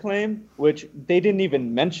baggage claim, which they didn't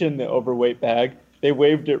even mention the overweight bag. They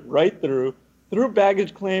waved it right through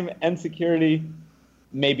baggage claim and security,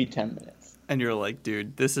 maybe 10 minutes. And you're like,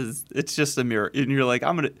 dude, it's just a mirror. And you're like,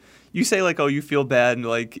 you say like, oh, you feel bad and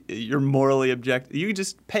like you're morally objective. You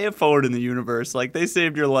just pay it forward in the universe. Like, they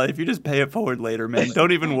saved your life. You just pay it forward later, man.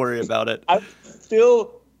 Don't even worry about it. I'm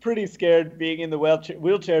still pretty scared being in the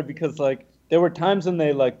wheelchair because like there were times when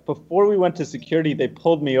they like, before we went to security, they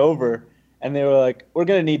pulled me over and they were like, we're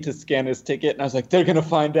going to need to scan his ticket. And I was like, they're going to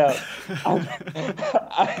find out.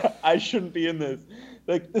 I shouldn't be in this.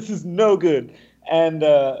 Like, this is no good. And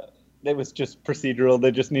it was just procedural. They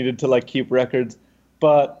just needed to like keep records.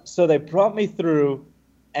 But so they brought me through,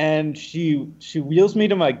 and she wheels me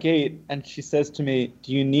to my gate, and she says to me,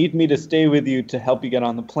 do you need me to stay with you to help you get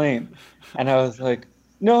on the plane? And I was like,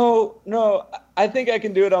 no, I think I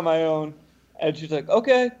can do it on my own. And she's like,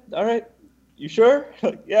 okay, all right, you sure?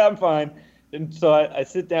 Like, yeah, I'm fine. And so I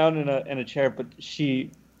sit down in a chair, but she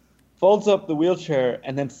folds up the wheelchair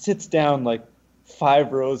and then sits down like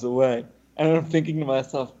 5 rows away. And I'm thinking to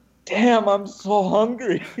myself, damn, I'm so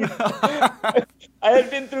hungry. I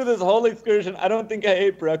had been through this whole excursion. I don't think I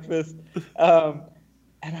ate breakfast. And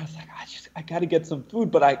I was like, I got to get some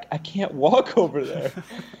food, but I can't walk over there.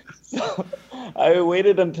 So I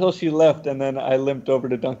waited until she left, and then I limped over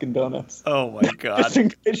to Dunkin' Donuts. Oh, my God. Just in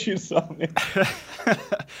case you saw me.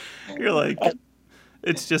 You're like,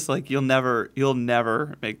 it's just like, you'll never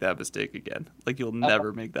make that mistake again. Like, you'll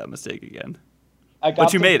never make that mistake again.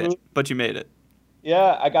 But you made it.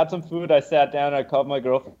 Yeah, I got some food. I sat down. I called my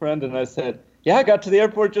girlfriend, and I said, yeah, I got to the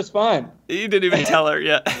airport just fine. You didn't even tell her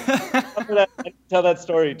yet. I didn't tell that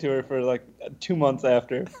story to her for like 2 months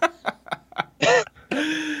after.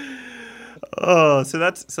 Oh, so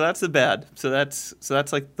that's the bad. So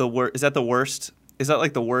that's like the worst. Is that the worst? Is that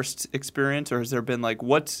like the worst experience, or has there been like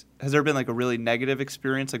a really negative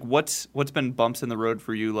experience? Like what's been bumps in the road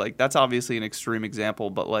for you? Like, that's obviously an extreme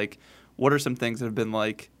example, but like, what are some things that have been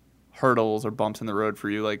like hurdles or bumps in the road for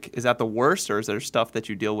you? Like, is that the worst, or is there stuff that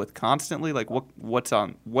you deal with constantly? Like, what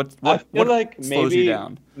slows you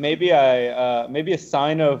down? Maybe a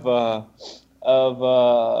sign of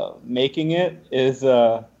making it is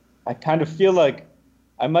I kind of feel like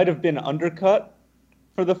I might have been undercut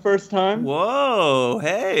for the first time. Whoa,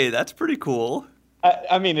 hey, that's pretty cool.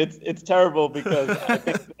 I mean, it's terrible because I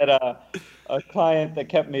think that a client that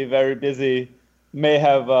kept me very busy may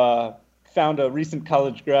have found a recent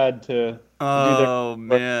college grad to do their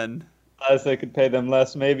man, as they could pay them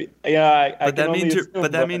less. Maybe, yeah. But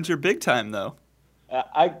that means you're big time, though.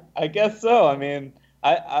 I guess so. I mean,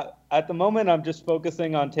 I at the moment I'm just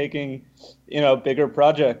focusing on taking, bigger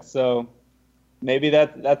projects. So maybe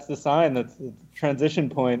that's the sign. That's the transition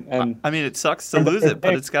point. And I mean, it sucks to lose it,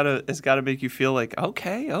 but it's gotta make you feel like,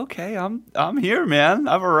 okay, I'm here, man.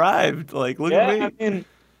 I've arrived. Like, look at me.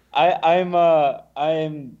 I mean,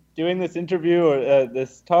 I'm doing this interview or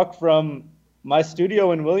this talk from my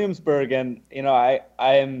studio in Williamsburg, and I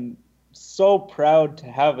am so proud to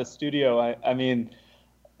have a studio. I mean,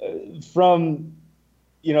 from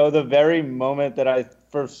the very moment that I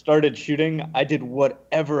first started shooting, I did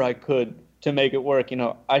whatever I could to make it work.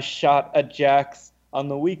 I shot at Jack's on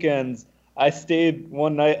the weekends. I stayed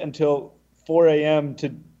one night until 4 a.m. to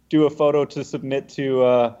do a photo to submit to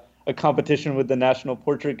a competition with the National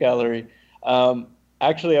Portrait Gallery.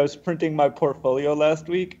 Actually, I was printing my portfolio last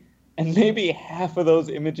week, and maybe half of those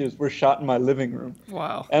images were shot in my living room.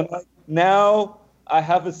 Wow. And like now I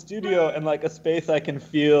have a studio and like a space I can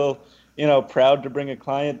feel, proud to bring a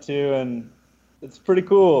client to, and it's pretty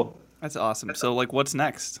cool. That's awesome. So like what's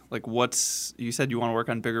next? Like you said you want to work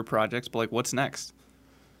on bigger projects, but like what's next?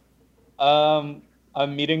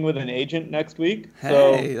 I'm meeting with an agent next week. Hey,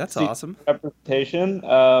 So that's see awesome. representation.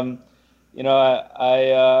 You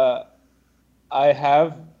know, I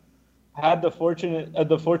have had the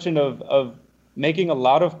fortune of making a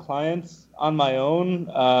lot of clients on my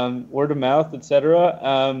own, word of mouth, etc.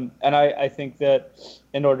 And I think that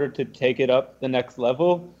in order to take it up the next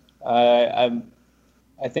level, I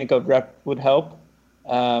think a rep would help.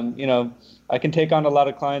 I can take on a lot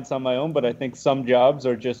of clients on my own, but I think some jobs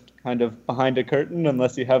are just kind of behind a curtain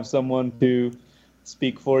unless you have someone to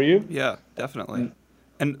speak for you. Yeah, definitely.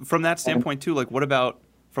 And from that standpoint too, like what about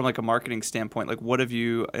from like a marketing standpoint, like what have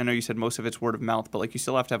you, I know you said most of it's word of mouth, but like you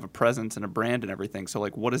still have to have a presence and a brand and everything. So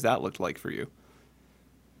like what does that look like for you?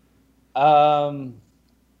 Um,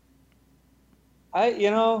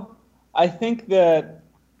 I think that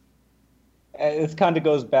this kind of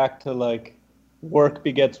goes back to like work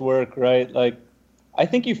begets work, right? Like, I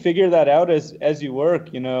think you figure that out as you work.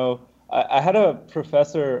 I had a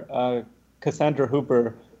professor, Cassandra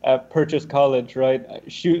Hooper, at Purchase College, right?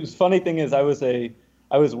 Funny thing is, I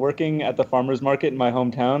was working at the farmers market in my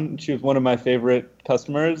hometown. She was one of my favorite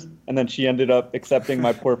customers, and then she ended up accepting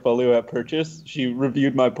my portfolio at Purchase. She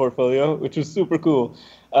reviewed my portfolio, which was super cool.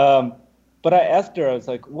 But I asked her, I was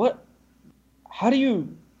like, how do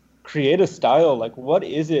you create a style? Like, what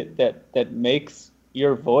is it that makes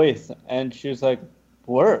your voice? And she was like,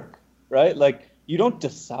 work, right? Like, you don't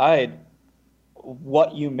decide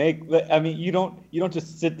what you make. I mean, you don't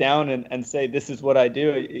just sit down and say, this is what I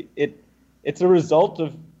do. It's a result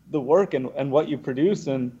of the work and what you produce.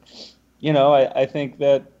 And, I think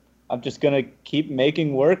that I'm just going to keep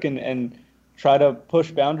making work and try to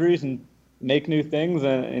push boundaries and make new things.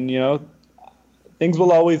 And things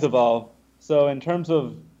will always evolve. So in terms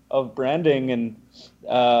of branding and,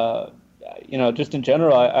 just in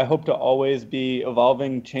general, I hope to always be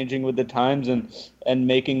evolving, changing with the times and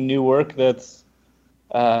making new work that's,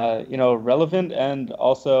 relevant and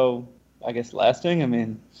also, I guess, lasting. I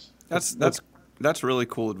mean, That's really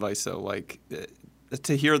cool advice though. Like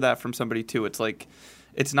to hear that from somebody too, it's like,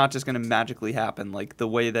 it's not just going to magically happen. Like the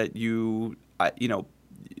way that you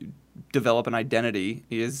develop an identity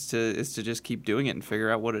is to just keep doing it and figure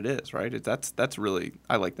out what it is, right? That's really,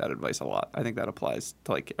 I like that advice a lot. I think that applies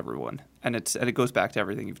to like everyone, and it goes back to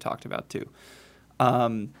everything you've talked about too.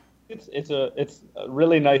 It's a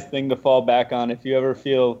really nice thing to fall back on if you ever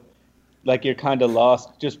feel like you're kind of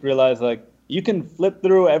lost. Just realize like you can flip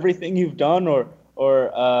through everything you've done or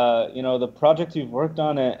the projects you've worked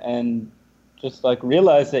on and just like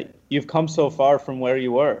realize that you've come so far from where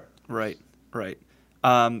you were. Right.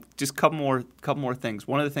 Just couple more things.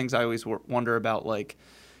 One of the things I always wonder about, like,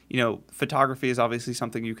 photography is obviously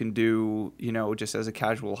something you can do, just as a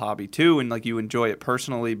casual hobby too, and like you enjoy it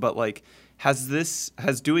personally. But like, has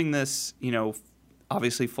doing this,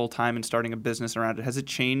 obviously full time and starting a business around it, has it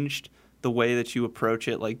changed the way that you approach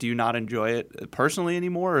it? Like, do you not enjoy it personally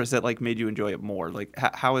anymore, or has it like made you enjoy it more? Like,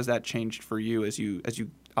 how has that changed for you as you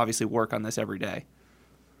obviously work on this every day?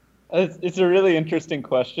 It's a really interesting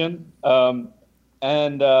question. And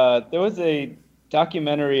there was a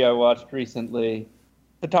documentary I watched recently.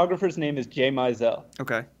 Photographer's name is Jay Mizell.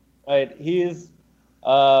 Okay. Right. He is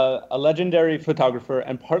a legendary photographer,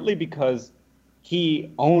 and partly because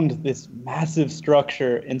he owned this massive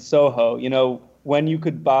structure in Soho. When you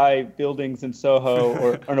could buy buildings in Soho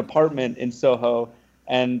or an apartment in Soho,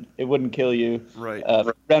 and it wouldn't kill you. Right.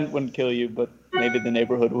 Rent wouldn't kill you, but maybe the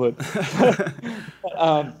neighborhood would.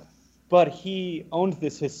 But he owned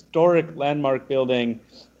this historic landmark building,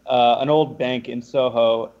 an old bank in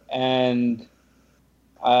Soho, and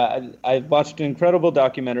I watched an incredible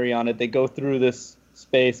documentary on it. They go through this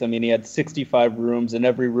space. I mean, he had 65 rooms, and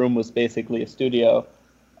every room was basically a studio.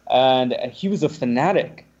 And he was a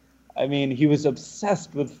fanatic. I mean, he was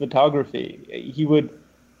obsessed with photography. He would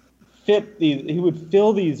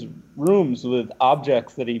fill these rooms with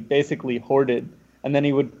objects that he basically hoarded, and then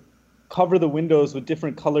he would cover the windows with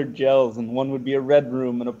different colored gels, and one would be a red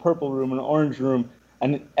room and a purple room and an orange room.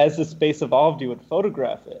 And as the space evolved, he would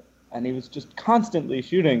photograph it. And he was just constantly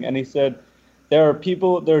shooting. And he said, there are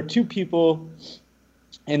two people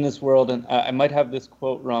in this world, and I might have this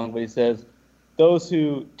quote wrong, but he says, those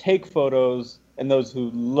who take photos and those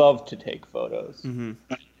who love to take photos. Mm-hmm.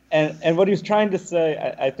 And what he was trying to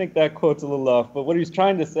say, I think that quote's a little off, but what he was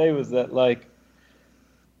trying to say was that, like,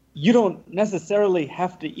 you don't necessarily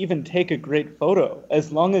have to even take a great photo.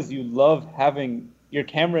 As long as you love having your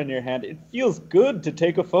camera in your hand, it feels good to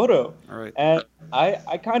take a photo. All right. And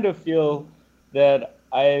I kind of feel that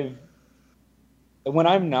when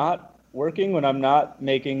I'm not working, when I'm not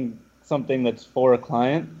making something that's for a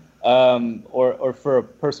client, or for a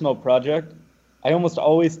personal project, I almost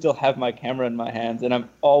always still have my camera in my hands, and I'm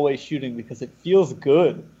always shooting because it feels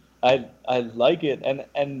good. I like it,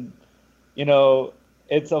 and you know,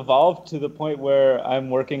 it's evolved to the point where I'm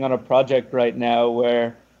working on a project right now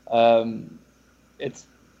where it's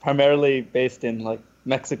primarily based in like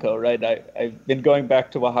Mexico, right? I've been going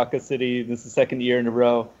back to Oaxaca City. This is the second year in a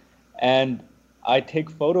row, and I take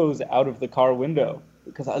photos out of the car window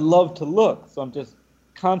because I love to look. So I'm just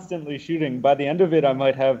constantly shooting. By the end of it, I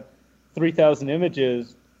might have 3,000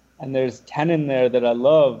 images, and there's 10 in there that I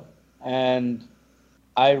love, and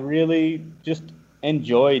I really just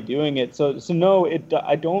enjoy doing it. So no,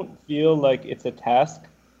 I don't feel like it's a task,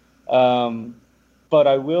 but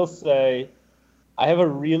I will say I have a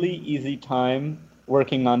really easy time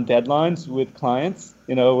working on deadlines with clients.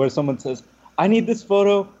 You know, where someone says, "I need this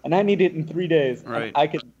photo, and I need it in 3 days." Right.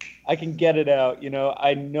 I can get it out. You know,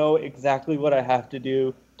 I know exactly what I have to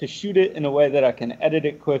do to shoot it in a way that I can edit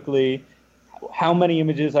it quickly, how many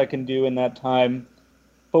images I can do in that time.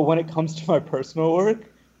 But when it comes to my personal work,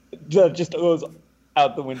 that just goes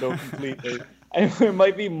out the window completely. It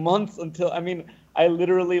might be months until, I mean, I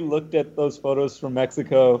literally looked at those photos from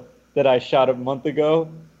Mexico that I shot a month ago,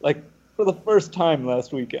 like for the first time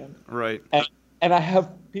last weekend. Right. And I have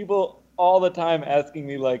people all the time asking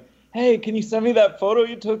me like, "Hey, can you send me that photo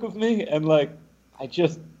you took of me?" And like,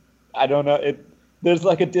 I don't know. There's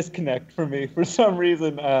like a disconnect for me for some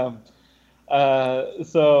reason.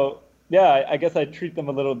 So yeah, I guess I treat them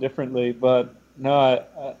a little differently, but no,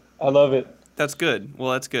 I love it. That's good.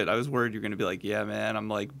 Well, that's good. I was worried you're going to be like, yeah, man, I'm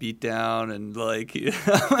like beat down and like.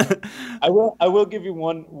 I will give you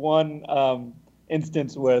one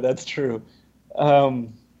instance where that's true.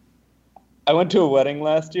 I went to a wedding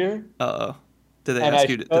last year. Uh-oh. Did they and ask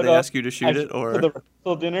I you? Did showed they up- ask you to I shoot it showed up or? to the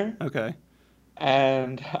rehearsal dinner, Okay.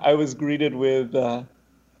 and I was greeted with,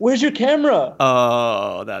 "Where's your camera?"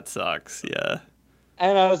 Oh, that sucks. Yeah.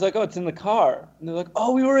 And I was like, "Oh, it's in the car." And they're like,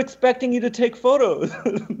 "Oh, we were expecting you to take photos."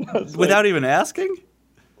 I was Without like, even asking?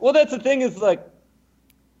 well, that's the thing is like,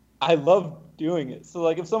 I love doing it. So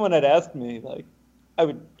like, if someone had asked me, like, I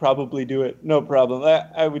would probably do it, no problem.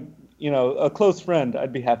 I would, a close friend,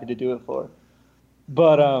 I'd be happy to do it for.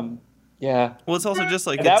 But yeah. Well, it's also just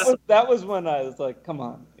like And that was when I was like, come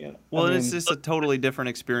on, well, I and mean, it's just a totally different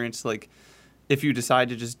experience. Like, if you decide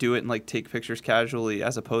to just do it and like take pictures casually,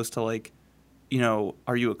 as opposed to like,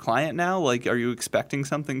 are you a client now? Like, are you expecting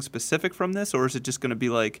something specific from this, or is it just going to be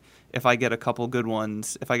like, if I get a couple good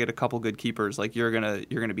ones, if I get a couple good keepers, like you're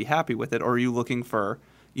gonna be happy with it, or are you looking for,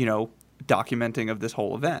 documenting of this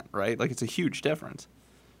whole event, right? Like, it's a huge difference.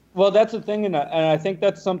 well, that's the thing, and I think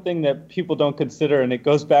that's something that people don't consider, and it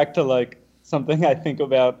goes back to like something I think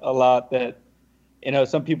about a lot, that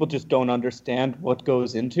some people just don't understand what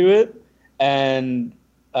goes into it, and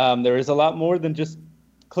there is a lot more than just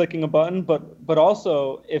clicking a button, but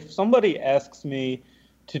also if somebody asks me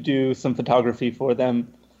to do some photography for them,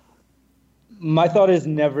 my thought is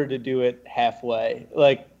never to do it halfway.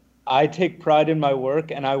 Like, I take pride in my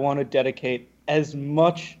work, and I want to dedicate as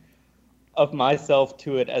much of myself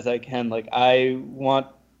to it as I can. Like, I want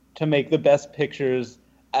to make the best pictures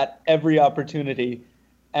at every opportunity.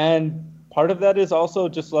 And part of that is also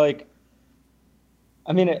just like,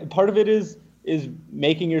 I mean, part of it is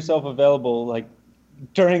making yourself available, like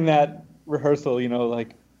during that rehearsal,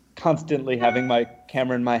 like constantly having my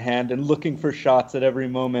camera in my hand and looking for shots at every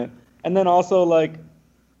moment. And then also like,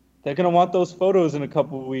 they're going to want those photos in a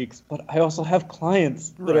couple of weeks, but I also have clients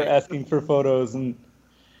that Right. are asking for photos, and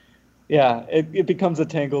yeah, it becomes a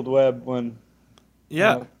tangled web when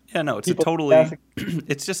Yeah. Yeah, no, it's a people totally, ask-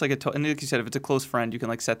 it's just like and like you said, if it's a close friend, you can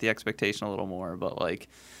like set the expectation a little more, but like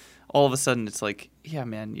all of a sudden it's like, yeah,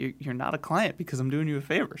 man, you're not a client because I'm doing you a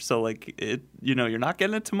favor. So like you're not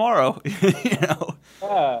getting it tomorrow,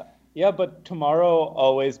 Yeah, but tomorrow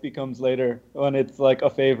always becomes later when it's like a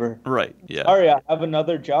favor. Right. Yeah. Sorry, I have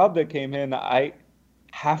another job that came in. That's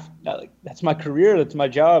my career, that's my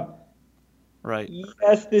job. Right.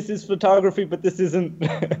 Yes, this is photography, but this isn't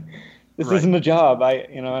this Right. isn't a job.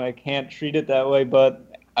 And I can't treat it that way, but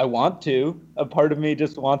I want to. A part of me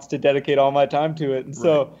just wants to dedicate all my time to it. And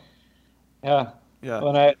so yeah. Yeah.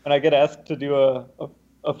 When I get asked to do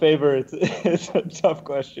a favor, it's it's a tough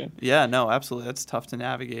question. Yeah, no, absolutely. That's tough to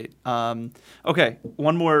navigate. Okay,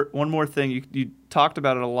 one more thing. You talked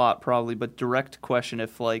about it a lot probably, but direct question: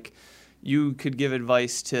 if like you could give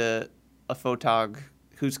advice to a photog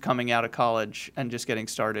who's coming out of college and just getting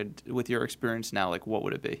started with your experience now, like what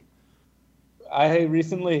would it be? I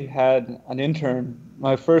recently had an intern,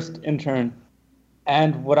 my first intern,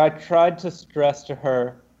 and what I tried to stress to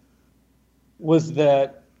her was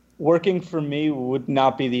that working for me would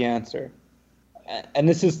not be the answer. And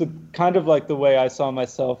this is the kind of like the way I saw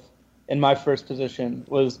myself in my first position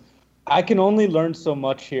was I can only learn so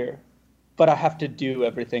much here, but I have to do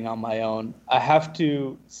everything on my own. I have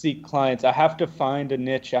to seek clients. I have to find a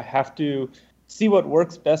niche. I have to see what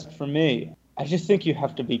works best for me. I just think you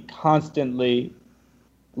have to be constantly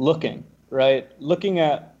looking, right? Looking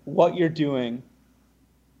at what you're doing,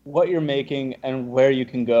 what you're making, and where you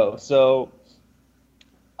can go. So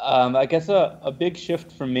I guess a big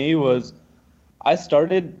shift for me was I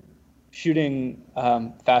started shooting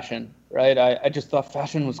fashion, right? I just thought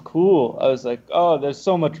fashion was cool. I was like, oh, there's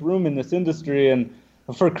so much room in this industry and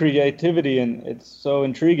for creativity, and it's so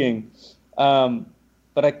intriguing. But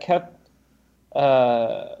I kept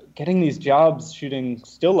getting these jobs shooting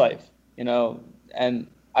still life, and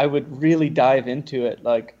I would really dive into it.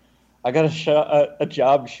 Like, I got a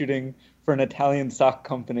job shooting for an Italian sock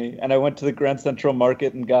company, and I went to the Grand Central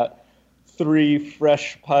Market and got 3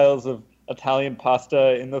 fresh piles of Italian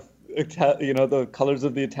pasta in the colors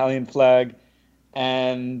of the Italian flag,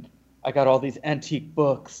 and I got all these antique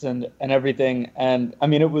books and everything. And I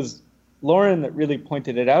mean, it was Lauren that really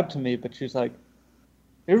pointed it out to me, but she was like,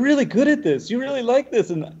 "You're really good at this. You really like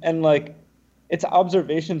this," and like, it's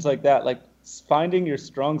observations like that, like finding your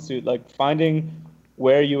strong suit, like finding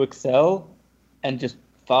where you excel, and just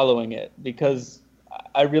following it. Because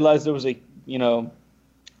I realized there was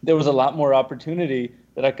a lot more opportunity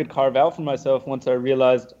that I could carve out for myself once I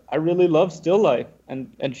realized I really love still life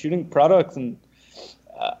and shooting products, and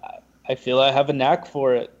I feel I have a knack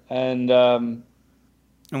for it. And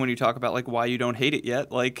when you talk about like why you don't hate it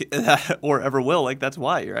yet, like or ever will, like that's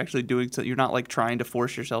why you're actually doing. So you're not like trying to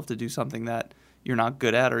force yourself to do something that you're not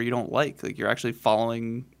good at or you don't like. Like you're actually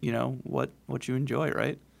following, what you enjoy,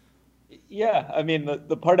 right? Yeah, I mean,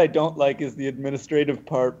 the part I don't like is the administrative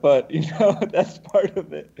part, but that's part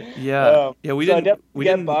of it. Yeah, we didn't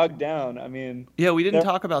get bogged down. I mean, yeah, we didn't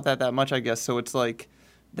talk about that much, I guess. So it's like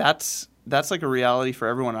that's like a reality for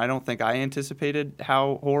everyone. I don't think I anticipated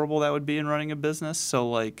how horrible that would be in running a business. So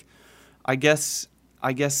like, I guess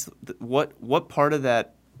what part of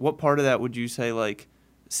that would you say like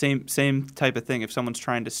same type of thing if someone's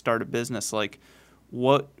trying to start a business, like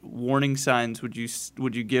what warning signs would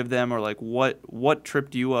you give them, or like what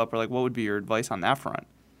tripped you up, or like what would be your advice on that front?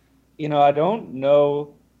 I don't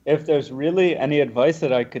know if there's really any advice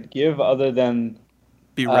that I could give other than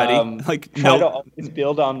be ready. Try to always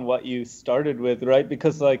build on what you started with, right?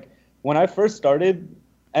 Because like when I first started,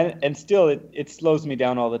 and still it slows me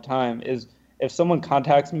down all the time, is if someone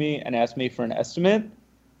contacts me and asks me for an estimate,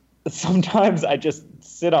 sometimes I just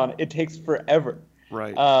sit on it. It takes forever.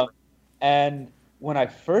 Right. And when I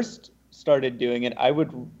first started doing it, I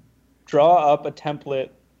would draw up a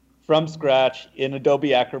template from scratch in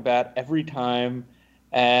Adobe Acrobat every time,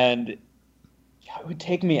 and it would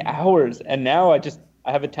take me hours. And now I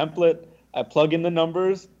have a template, I plug in the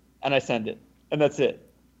numbers, and I send it, and that's it.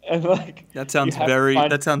 And like that sounds very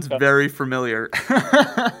familiar.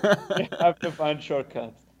 You have to find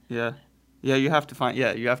shortcuts. Yeah. Yeah, you have to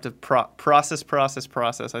process. I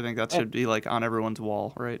think that should be like on everyone's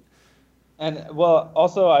wall, right? And well,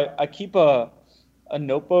 also I keep a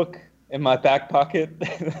notebook in my back pocket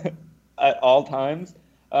at all times.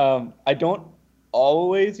 I don't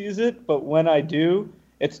always use it, but when I do,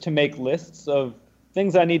 it's to make lists of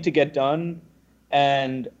things I need to get done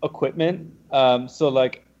and equipment. So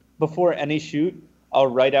like before any shoot, I'll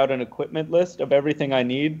write out an equipment list of everything I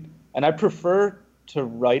need, and I prefer to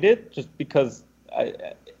write it just because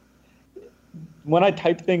when I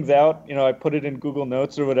type things out, I put it in Google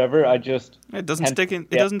Notes or whatever. It doesn't stick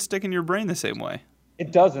in your brain the same way.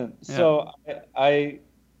 It doesn't. Yeah. So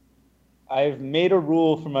I've made a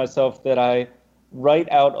rule for myself that I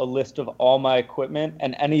write out a list of all my equipment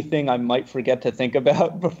and anything I might forget to think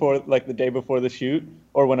about before, like the day before the shoot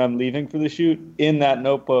or when I'm leaving for the shoot, in that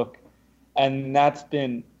notebook, and that's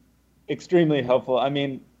been extremely helpful. I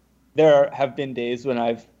mean, there have been days when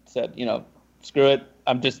I've said, screw it,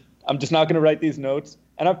 I'm just not going to write these notes,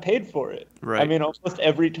 and I've paid for it. Right. I mean, almost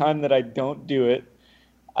every time that I don't do it,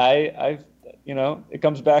 it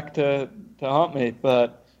comes back to haunt me.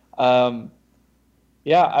 But as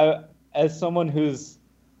someone who's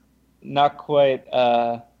not quite,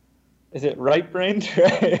 is it right-brained?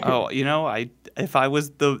 Oh, if I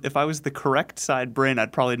was the correct side brain,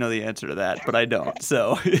 I'd probably know the answer to that, but I don't.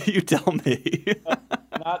 So you tell me.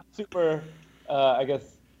 not super, I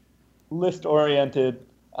guess, list oriented.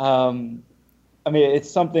 I mean, it's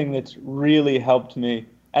something that's really helped me.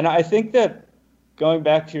 And I think that going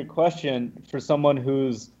back to your question, for someone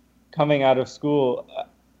who's coming out of school,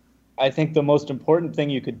 I think the most important thing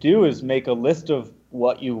you could do is make a list of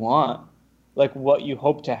what you want, like what you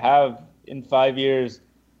hope to have in 5 years,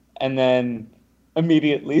 and then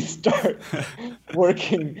immediately start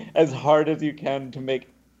working as hard as you can to make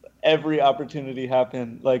every opportunity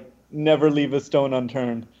happen. Like, never leave a stone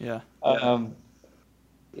unturned. Yeah.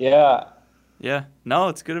 Yeah. Yeah. No,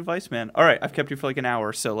 it's good advice, man. All right, I've kept you for like an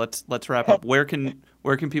hour, so let's wrap up. Where can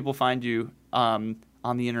people find you on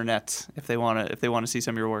the internet if they want to see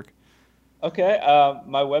some of your work? Okay.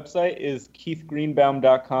 My website is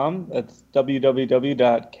keithgreenbaum.com. That's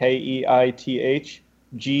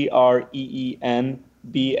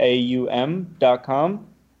www.keithgreenbaum.com.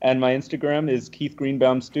 And my Instagram is Keith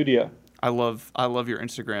Greenbaum Studio. I love your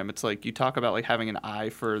Instagram. It's like you talk about like having an eye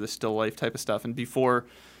for the still life type of stuff. And before,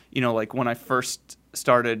 like when I first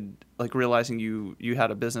started like realizing you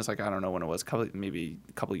had a business, like I don't know when it was, maybe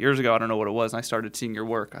a couple years ago, I don't know what it was, and I started seeing your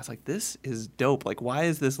work. I was like, this is dope. Like, why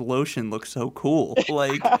is this lotion look so cool?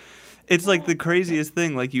 Like, it's like the craziest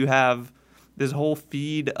thing. Like, you have this whole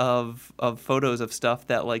feed of photos of stuff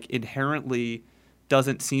that like inherently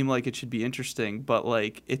doesn't seem like it should be interesting, but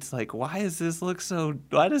like it's like, why does this look so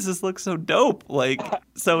dope? Like,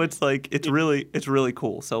 so it's like it's really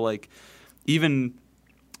cool. So like, even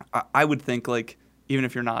I would think like, even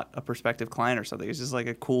if you're not a prospective client or something, it's just like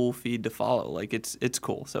a cool feed to follow. Like it's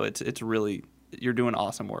cool. So it's really, you're doing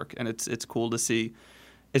awesome work, and it's cool to see.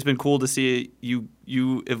 It's been cool to see you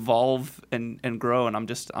evolve and grow, and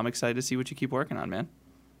I'm excited to see what you keep working on, man.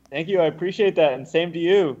 Thank you. I appreciate that, and same to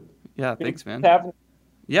you. Yeah, thanks, man.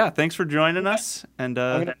 Yeah, thanks for joining us. And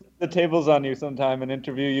I'm gonna put the tables on you sometime and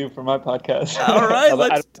interview you for my podcast. All right,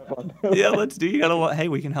 let's do. You gotta. Hey,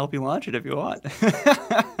 we can help you launch it if you want.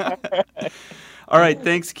 All right,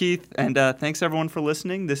 thanks, Keith, and thanks everyone for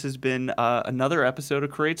listening. This has been another episode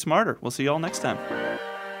of Create Smarter. We'll see you all next time.